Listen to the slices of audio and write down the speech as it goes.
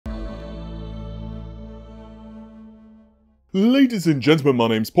Ladies and gentlemen, my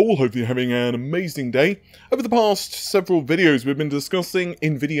name's Paul, hope you're having an amazing day. Over the past several videos we've been discussing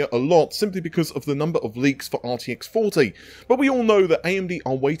Nvidia a lot simply because of the number of leaks for RTX 40, but we all know that AMD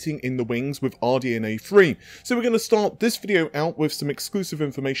are waiting in the wings with RDNA 3, so we're going to start this video out with some exclusive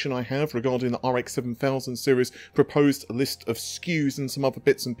information I have regarding the RX 7000 series proposed list of SKUs and some other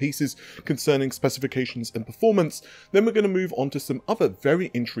bits and pieces concerning specifications and performance. Then we're going to move on to some other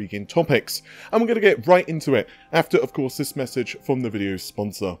very intriguing topics, and we're going to get right into it after, of course, this message from the video's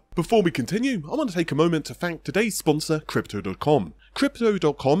sponsor. Before we continue, I want to take a moment to thank today's sponsor, Crypto.com.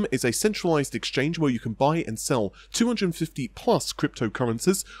 Crypto.com is a centralized exchange where you can buy and sell 250 plus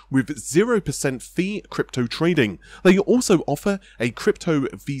cryptocurrencies with 0% fee crypto trading. They also offer a crypto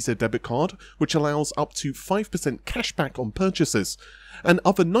Visa debit card, which allows up to 5% cashback on purchases, and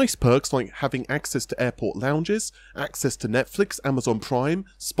other nice perks like having access to airport lounges, access to Netflix, Amazon Prime,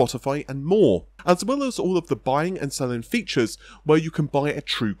 Spotify, and more, as well as all of the buying and selling features where you can buy at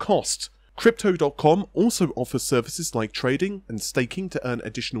true cost. Crypto.com also offers services like trading and staking to earn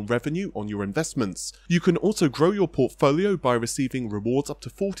additional revenue on your investments. You can also grow your portfolio by receiving rewards up to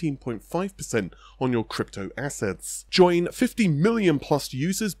 14.5% on your crypto assets. Join 50 million plus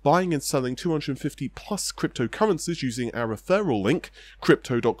users buying and selling 250 plus cryptocurrencies using our referral link,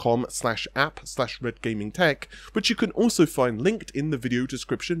 crypto.com/app/redgamingtech, which you can also find linked in the video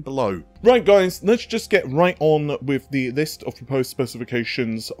description below. Right guys, let's just get right on with the list of proposed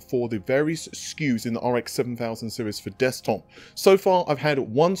specifications for the various SKUs in the RX 7000 series for desktop. So far, I've had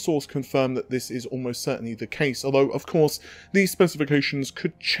one source confirm that this is almost certainly the case, although of course these specifications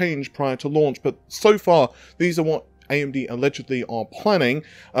could change prior to launch, but so far these are what AMD allegedly are planning.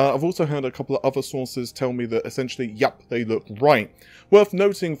 I've also heard a couple of other sources tell me that essentially, yep, they look right. Worth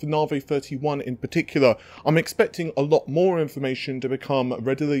noting for Navi 31 in particular, I'm expecting a lot more information to become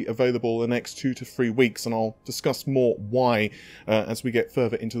readily available in the next 2 to 3 weeks, and I'll discuss more why as we get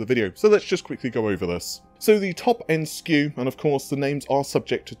further into the video. So let's just quickly go over this. So the top end SKU, and of course the names are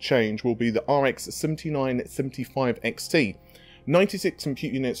subject to change, will be the RX 7975 XT. 96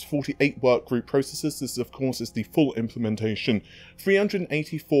 compute units, 48 workgroup processors. This of course is the full implementation.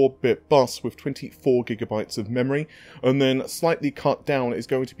 384-bit bus with 24GB of memory, and then slightly cut down is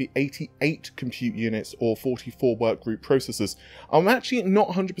going to be 88 compute units or 44 workgroup processors. I'm actually not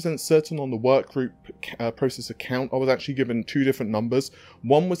 100% certain on the workgroup processor count. I was actually given two different numbers.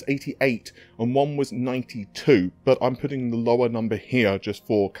 One was 88 and one was 92, but I'm putting the lower number here just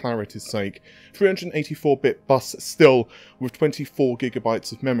for clarity's sake. 384-bit bus still with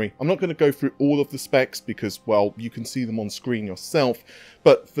 24GB of memory. I'm not going to go through all of the specs because, well, you can see them on screen yourself,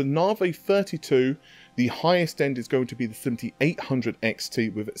 but for Navi 32, the highest end is going to be the 7800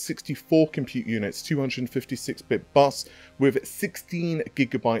 XT with 64 compute units, 256-bit bus with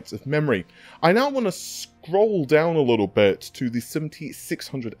 16GB of memory. I now want to scroll down a little bit to the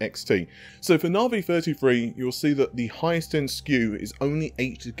 7600 XT. So for Navi 33, you'll see that the highest end SKU is only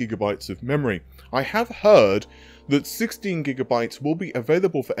 8GB of memory. I have heard that 16GB will be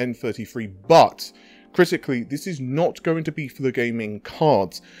available for N33, but critically, this is not going to be for the gaming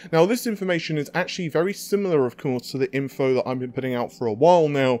cards. Now, this information is actually very similar, of course, to the info that I've been putting out for a while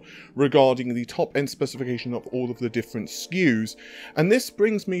now regarding the top-end specification of all of the different SKUs. And this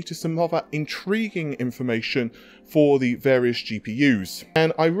brings me to some other intriguing information for the various GPUs.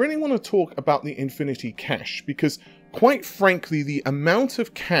 And I really want to talk about the Infinity Cache because, quite frankly, the amount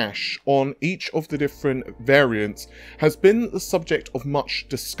of cache on each of the different variants has been the subject of much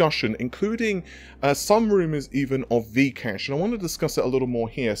discussion, including some rumors even of Vcache, and I want to discuss it a little more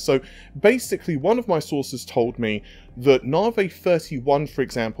here. So basically, one of my sources told me that Navi 31, for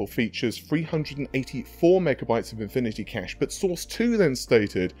example, features 384 megabytes of Infinity Cache, but source 2 then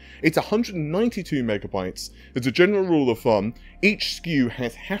stated it's 192 megabytes. As a general rule of thumb, each SKU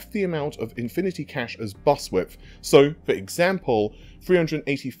has half the amount of Infinity Cache as bus width. So, for example,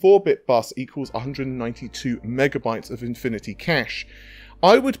 384-bit bus equals 192 megabytes of Infinity Cache.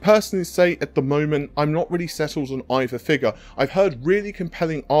 I would personally say at the moment I'm not really settled on either figure. I've heard really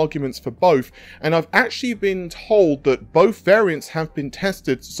compelling arguments for both, and I've actually been told that both variants have been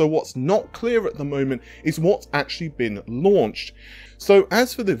tested, so what's not clear at the moment is what's actually been launched. So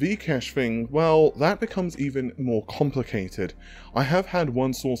as for the Vcache thing, well, that becomes even more complicated. I have had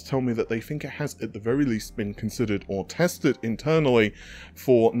one source tell me that they think it has at the very least been considered or tested internally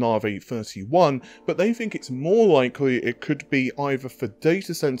for Navi 31, but they think it's more likely it could be either for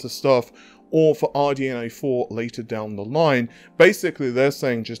data center stuff or for RDNA 4 later down the line. Basically, they're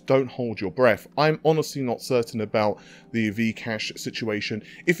saying just don't hold your breath. I'm honestly not certain about the Vcache situation.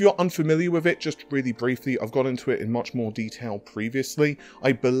 If you're unfamiliar with it, just really briefly, I've got into it in much more detail previously.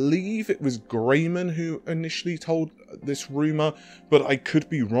 I believe it was Grayman who initially told this rumor, but I could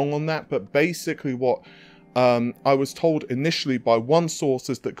be wrong on that. But basically what I was told initially by one source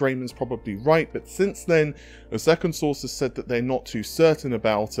is that Grayman's probably right, but since then, a second source has said that they're not too certain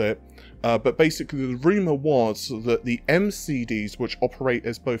about it. But basically the rumor was that the MCDs, which operate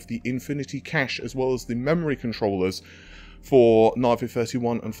as both the Infinity Cache as well as the memory controllers for Navi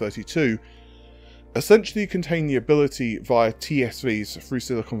 31 and 32, essentially contain the ability via TSVs through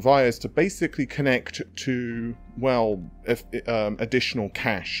silicon vias to basically connect to, well, additional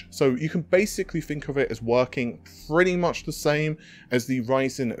cache. So you can basically think of it as working pretty much the same as the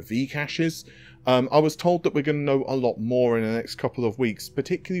Ryzen V caches. I was told that we're going to know a lot more in the next couple of weeks,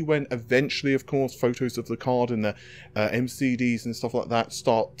 particularly when eventually, of course, photos of the card and the MCDs and stuff like that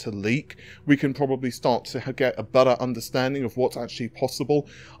start to leak. We can probably start to get a better understanding of what's actually possible.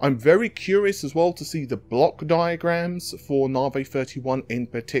 I'm very curious as well to see the block diagrams for Navi 31 in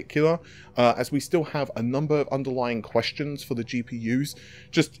particular, as we still have a number of underlying questions for the GPUs.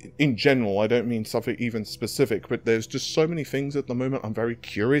 Just in general, I don't mean something even specific, but there's just so many things at the moment I'm very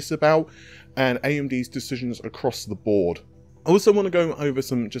curious about, and AMD's decisions across the board. I also want to go over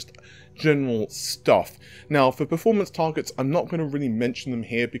some just general stuff. Now, for performance targets, I'm not going to really mention them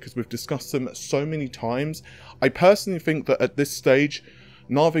here because we've discussed them so many times. I personally think that at this stage,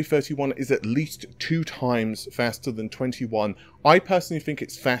 Navi 31 is at least 2 times faster than 21. I personally think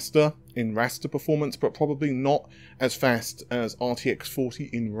it's faster in raster performance, but probably not as fast as RTX 40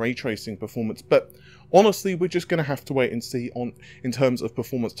 in ray tracing performance. But honestly, we're just going to have to wait and see in terms of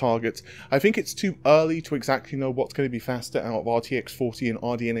performance targets. I think it's too early to exactly know what's going to be faster out of RTX 40 and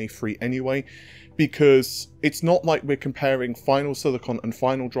RDNA 3 anyway, because it's not like we're comparing final silicon and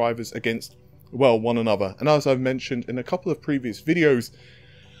final drivers against, well, one another. And as I've mentioned in a couple of previous videos,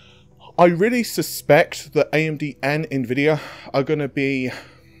 I really suspect that AMD and Nvidia are going to be,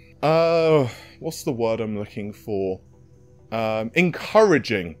 what's the word I'm looking for?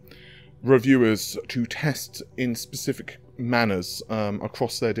 Encouraging reviewers to test in specific manners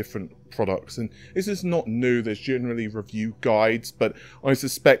across their different products. And this is not new, there's generally review guides, but I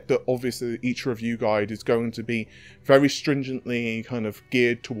suspect that obviously each review guide is going to be very stringently kind of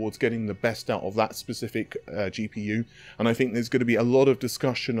geared towards getting the best out of that specific GPU. And I think there's going to be a lot of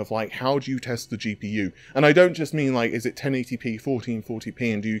discussion of like, how do you test the GPU? And I don't just mean like, is it 1080p,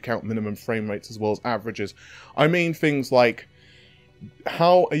 1440p, and do you count minimum frame rates as well as averages? I mean things like,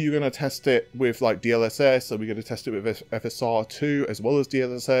 how are you going to test it with like DLSS? Are we going to test it with FSR2 as well as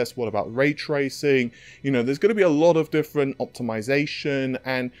DLSS? What about ray tracing? You know, there's going to be a lot of different optimization,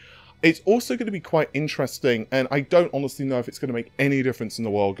 and it's also going to be quite interesting. And I don't honestly know if it's going to make any difference in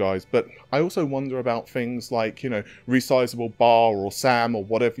the world, guys, but I also wonder about things like, you know, resizable bar or SAM or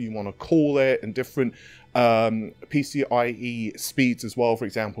whatever you want to call it, and different PCIe speeds as well, for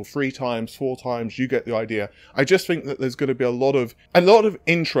example, 3 times, 4 times, you get the idea. I just think that there's going to be a lot of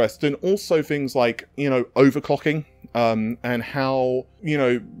interest, and also things like, you know, overclocking, and how, you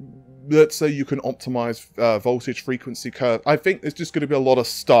know, let's say you can optimize voltage frequency curve. I think there's just going to be a lot of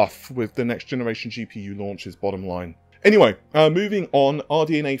stuff with the next generation GPU launches, bottom line. Anyway, moving on,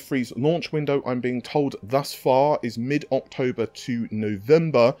 RDNA 3's launch window, I'm being told thus far, is mid-October to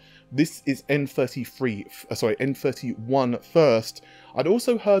November. This is N31 first. I'd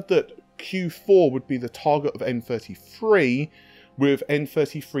also heard that Q4 would be the target of N33, with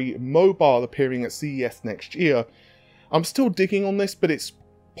N33 mobile appearing at CES next year. I'm still digging on this, but it's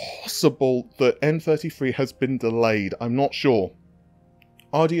possible that N33 has been delayed. I'm not sure.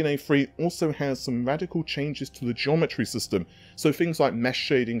 RDNA 3 also has some radical changes to the geometry system, so things like mesh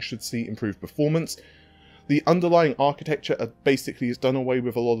shading should see improved performance. The underlying architecture basically has done away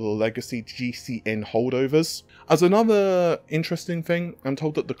with a lot of the legacy GCN holdovers. As another interesting thing, I'm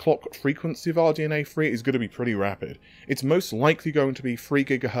told that the clock frequency of RDNA 3 is going to be pretty rapid. It's most likely going to be 3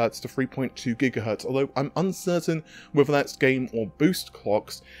 GHz to 3.2 GHz, although I'm uncertain whether that's game or boost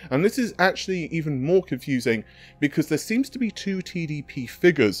clocks. And this is actually even more confusing because there seems to be 2 TDP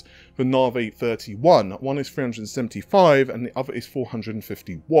figures for Navi 31. One is 375 and the other is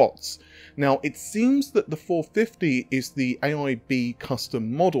 450 watts. Now, it seems that the 450 is the AIB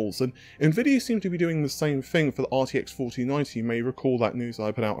custom models, and Nvidia seem to be doing the same thing for the RTX 4090. You may recall that news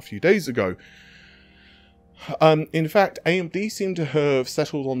I put out a few days ago. In fact, AMD seem to have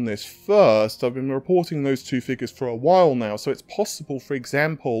settled on this first. I've been reporting those two figures for a while now, so it's possible, for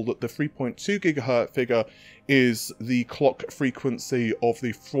example, that the 3.2 GHz figure is the clock frequency of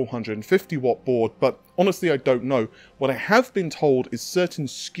the 450 watt board, but honestly I don't know. What I have been told is certain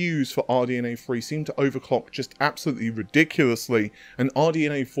SKUs for RDNA 3 seem to overclock just absolutely ridiculously, and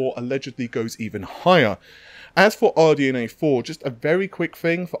RDNA 4 allegedly goes even higher. As for RDNA 4, just a very quick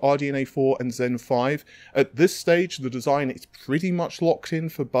thing for RDNA 4 and Zen 5. At this stage, the design is pretty much locked in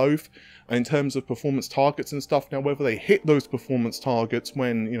for both in terms of performance targets and stuff. Now, whether they hit those performance targets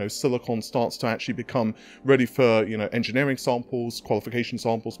when, you know, silicon starts to actually become ready for, you know, engineering samples, qualification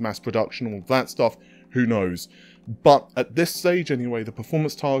samples, mass production, all of that stuff, who knows. But at this stage anyway, the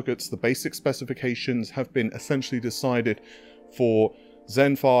performance targets, the basic specifications have been essentially decided for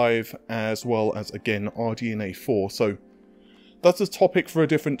Zen 5 as well as, again, RDNA 4. So that's a topic for a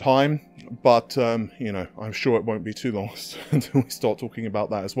different time, but you know, I'm sure it won't be too long until we start talking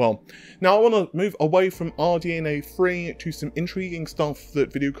about that as well. Now, I want to move away from RDNA 3 to some intriguing stuff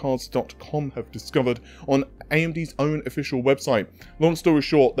that videocards.com have discovered on AMD's own official website. Long story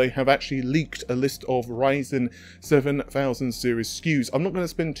short, they have actually leaked a list of Ryzen 7000 series SKUs. I'm not going to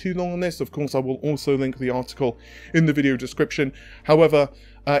spend too long on this. Of course, I will also link the article in the video description. However,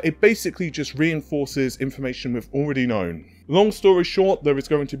 it basically just reinforces information we've already known. Long story short, there is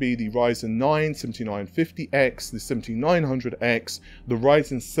going to be the Ryzen 9 7950X, the 7900X, the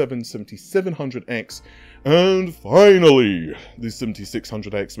Ryzen 7 7700X, and finally the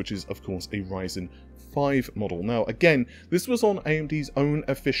 7600X, which is of course a Ryzen 5 model. Now again, this was on AMD's own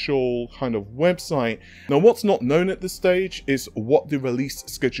official kind of website. Now what's not known at this stage is what the release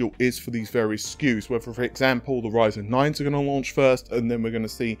schedule is for these various SKUs, whether for example the Ryzen 9s are going to launch first and then we're going to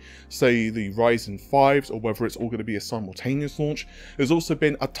see, say, the Ryzen 5s, or whether it's all going to be a simultaneous launch. There's also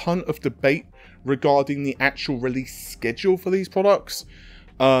been a ton of debate regarding the actual release schedule for these products,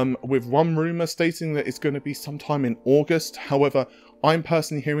 with one rumor stating that it's going to be sometime in August. However, I'm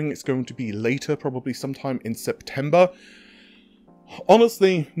personally hearing it's going to be later, probably sometime in September.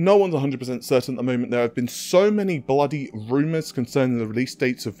 Honestly, no one's 100% certain at the moment. There have been so many bloody rumors concerning the release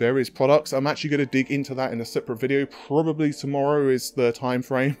dates of various products. I'm actually going to dig into that in a separate video. Probably tomorrow is the time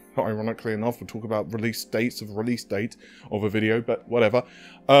frame. Ironically enough, we'll talk about release dates of a video, but whatever.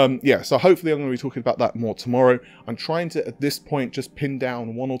 Yeah, so hopefully I'm going to be talking about that more tomorrow. I'm trying to, at this point, just pin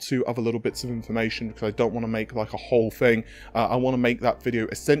down one or two other little bits of information because I don't want to make like a whole thing. I want to make that video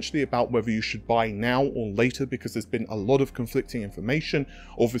essentially about whether you should buy now or later, because there's been a lot of conflicting information.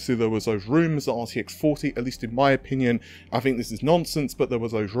 Obviously, there was those rumors that RTX 40, at least in my opinion, I think this is nonsense, but there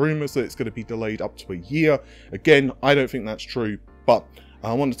was those rumors that it's going to be delayed up to a year. Again, I don't think that's true, but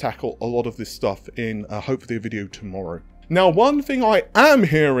I want to tackle a lot of this stuff in hopefully a video tomorrow. Now, one thing I am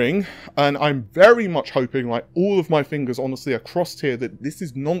hearing, and I'm very much hoping, like all of my fingers honestly are crossed here, that this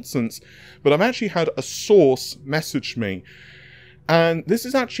is nonsense, but I've actually had a source message me. And this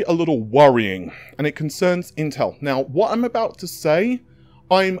is actually a little worrying, and it concerns Intel. Now, what I'm about to say,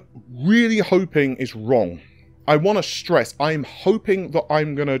 I'm really hoping is wrong. I want to stress, I'm hoping that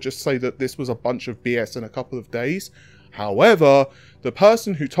I'm going to just say that this was a bunch of BS in a couple of days. However, the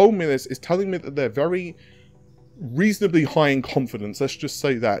person who told me this is telling me that they're very reasonably high in confidence, let's just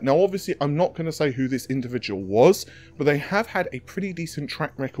say that. Now obviously I'm not going to say who this individual was, but they have had a pretty decent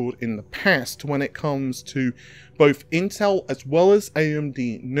track record in the past when it comes to both Intel as well as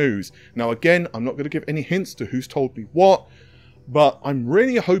AMD news. Now again, I'm not going to give any hints to who's told me what, but I'm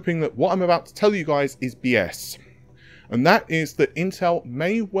really hoping that what I'm about to tell you guys is BS. And that is that Intel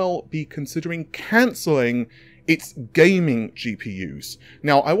may well be considering cancelling its gaming GPUs.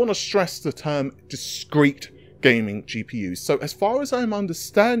 Now I want to stress the term discrete gaming GPUs. So as far as I'm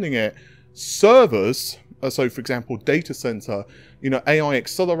understanding it, servers, so for example data center, you know, AI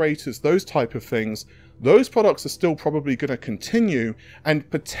accelerators, those type of things, those products are still probably going to continue, and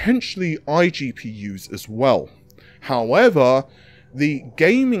potentially iGPUs as well. However, the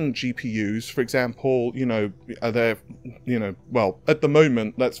gaming GPUs, for example, you know, they're, you know, well, at the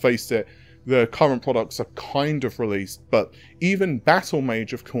moment, let's face it, the current products are kind of released, but even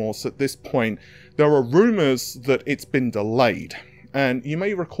Battlemage, of course, at this point, there are rumors that it's been delayed. And you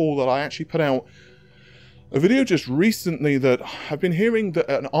may recall that I actually put out a video just recently that I've been hearing that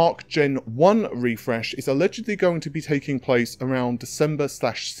an Arc Gen 1 refresh is allegedly going to be taking place around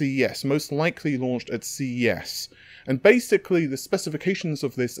December/CES, most likely launched at CES. And basically the specifications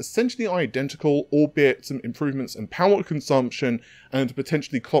of this essentially are identical, albeit some improvements in power consumption and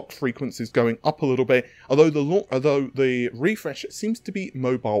potentially clock frequencies going up a little bit, although the refresh seems to be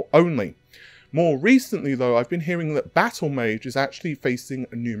mobile only. More recently though, I've been hearing that Battlemage is actually facing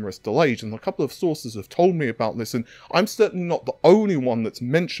numerous delays, and a couple of sources have told me about this, and I'm certainly not the only one that's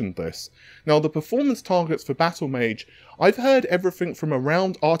mentioned this. Now, the performance targets for Battlemage, I've heard everything from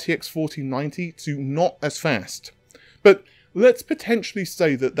around RTX 4090 to not as fast. But let's potentially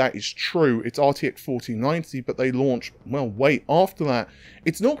say that that is true. It's RTX 4090, but they launch, well, way after that.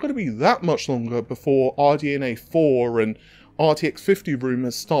 It's not going to be that much longer before RDNA 4 and RTX 50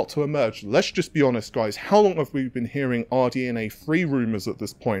 rumours start to emerge. Let's just be honest, guys. How long have we been hearing RDNA 3 rumours at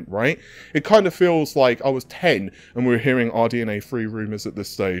this point, right? It kind of feels like I was 10 and we were hearing RDNA 3 rumours at this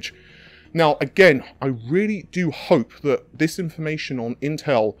stage. Now, again, I really do hope that this information on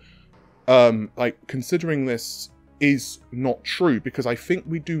Intel, considering this, is not true, because I think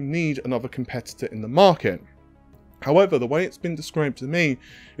we do need another competitor in the market. However, the way it's been described to me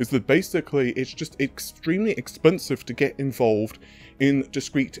is that basically it's just extremely expensive to get involved in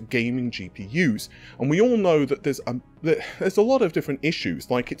discrete gaming GPUs. And we all know that there's a lot of different issues.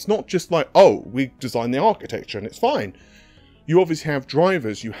 Like, it's not just like, oh, we design the architecture and it's fine. You obviously have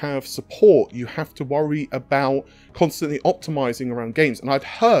drivers, you have support, you have to worry about constantly optimizing around games. And I've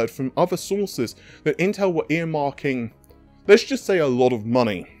heard from other sources that Intel were earmarking, let's just say, a lot of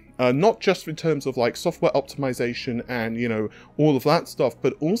money. Not just in terms of like software optimization and, you know, all of that stuff,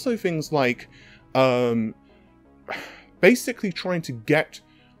 but also things like basically trying to get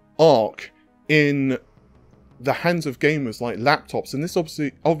Arc in the hands of gamers like laptops. And this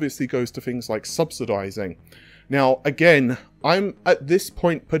obviously goes to things like subsidizing. Now, again, I'm at this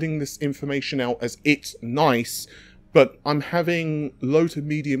point putting this information out as it's nice, but I'm having low to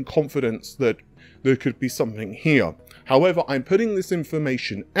medium confidence that there could be something here. However, I'm putting this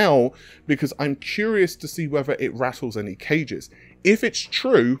information out because I'm curious to see whether it rattles any cages. If it's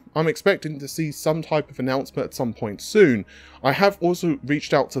true, I'm expecting to see some type of announcement at some point soon. I have also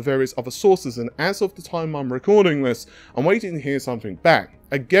reached out to various other sources, and as of the time I'm recording this, I'm waiting to hear something back.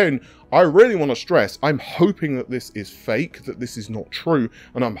 Again, I really want to stress, I'm hoping that this is fake, that this is not true,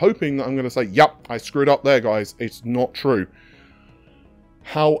 and I'm hoping that I'm going to say, yep, I screwed up there, guys, it's not true.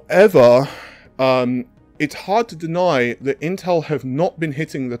 However, it's hard to deny that Intel have not been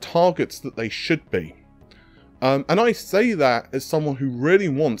hitting the targets that they should be. And I say that as someone who really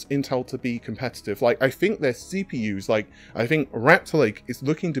wants Intel to be competitive. Like, I think their CPUs, I think Raptor Lake is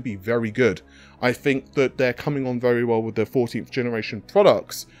looking to be very good. I think that they're coming on very well with their 14th generation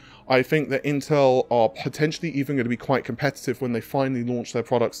products. I think that Intel are potentially even going to be quite competitive when they finally launch their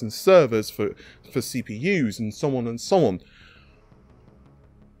products and servers for CPUs and so on and so on.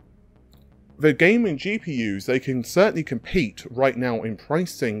 The gaming GPUs, they can certainly compete right now in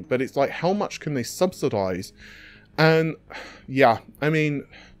pricing, but it's like, how much can they subsidize? And yeah, I mean,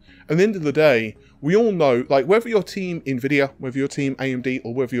 at the end of the day, we all know, like, whether you're team Nvidia, whether you're team AMD,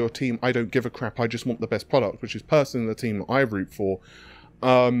 or whether you're team I don't give a crap, I just want the best product, which is personally the team that I root for,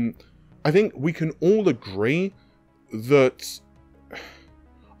 I think we can all agree that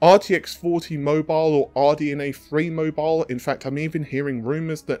RTX 40 mobile or RDNA 3 mobile, in fact, I'm even hearing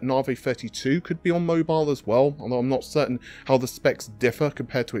rumors that Navi 32 could be on mobile as well, although I'm not certain how the specs differ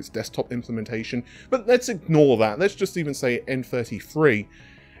compared to its desktop implementation. But let's ignore that. Let's just even say N33.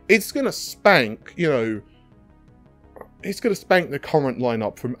 It's going to spank, you know, it's going to spank the current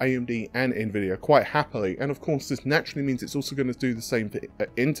lineup from AMD and Nvidia quite happily. And of course, this naturally means it's also going to do the same for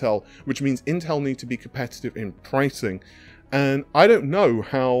Intel, which means Intel need to be competitive in pricing. And I don't know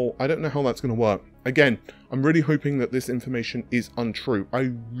how that's going to work. Again, I'm really hoping that this information is untrue.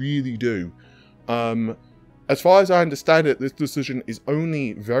 I really do. As far as I understand it, this decision is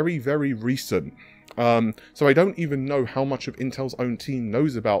only very, very recent. So I don't even know how much of Intel's own team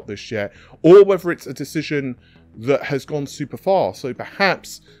knows about this yet, or whether it's a decision that has gone super far. So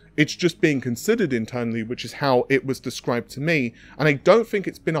perhaps it's just being considered internally, which is how it was described to me, and I don't think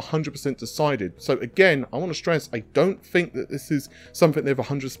it's been 100% decided. So again, I want to stress, I don't think that this is something they've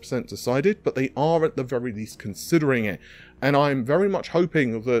 100% decided, but they are at the very least considering it. And I'm very much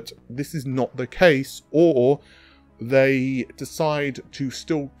hoping that this is not the case, or they decide to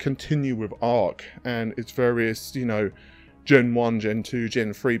still continue with Arc and its various, you know, Gen 1, Gen 2,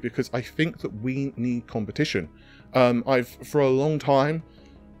 Gen 3, because I think that we need competition. I've, for a long time,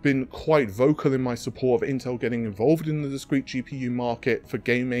 been quite vocal in my support of Intel getting involved in the discrete GPU market for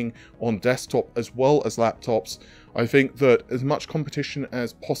gaming on desktop as well as laptops. I think that as much competition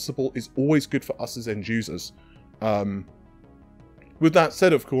as possible is always good for us as end users. With that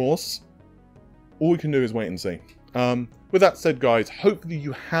said, of course, all we can do is wait and see. With that said, guys, hopefully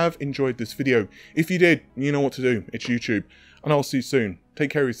you have enjoyed this video. If you did, you know what to do. It's YouTube. And I'll see you soon.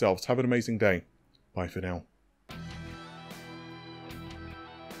 Take care of yourselves. Have an amazing day. Bye for now.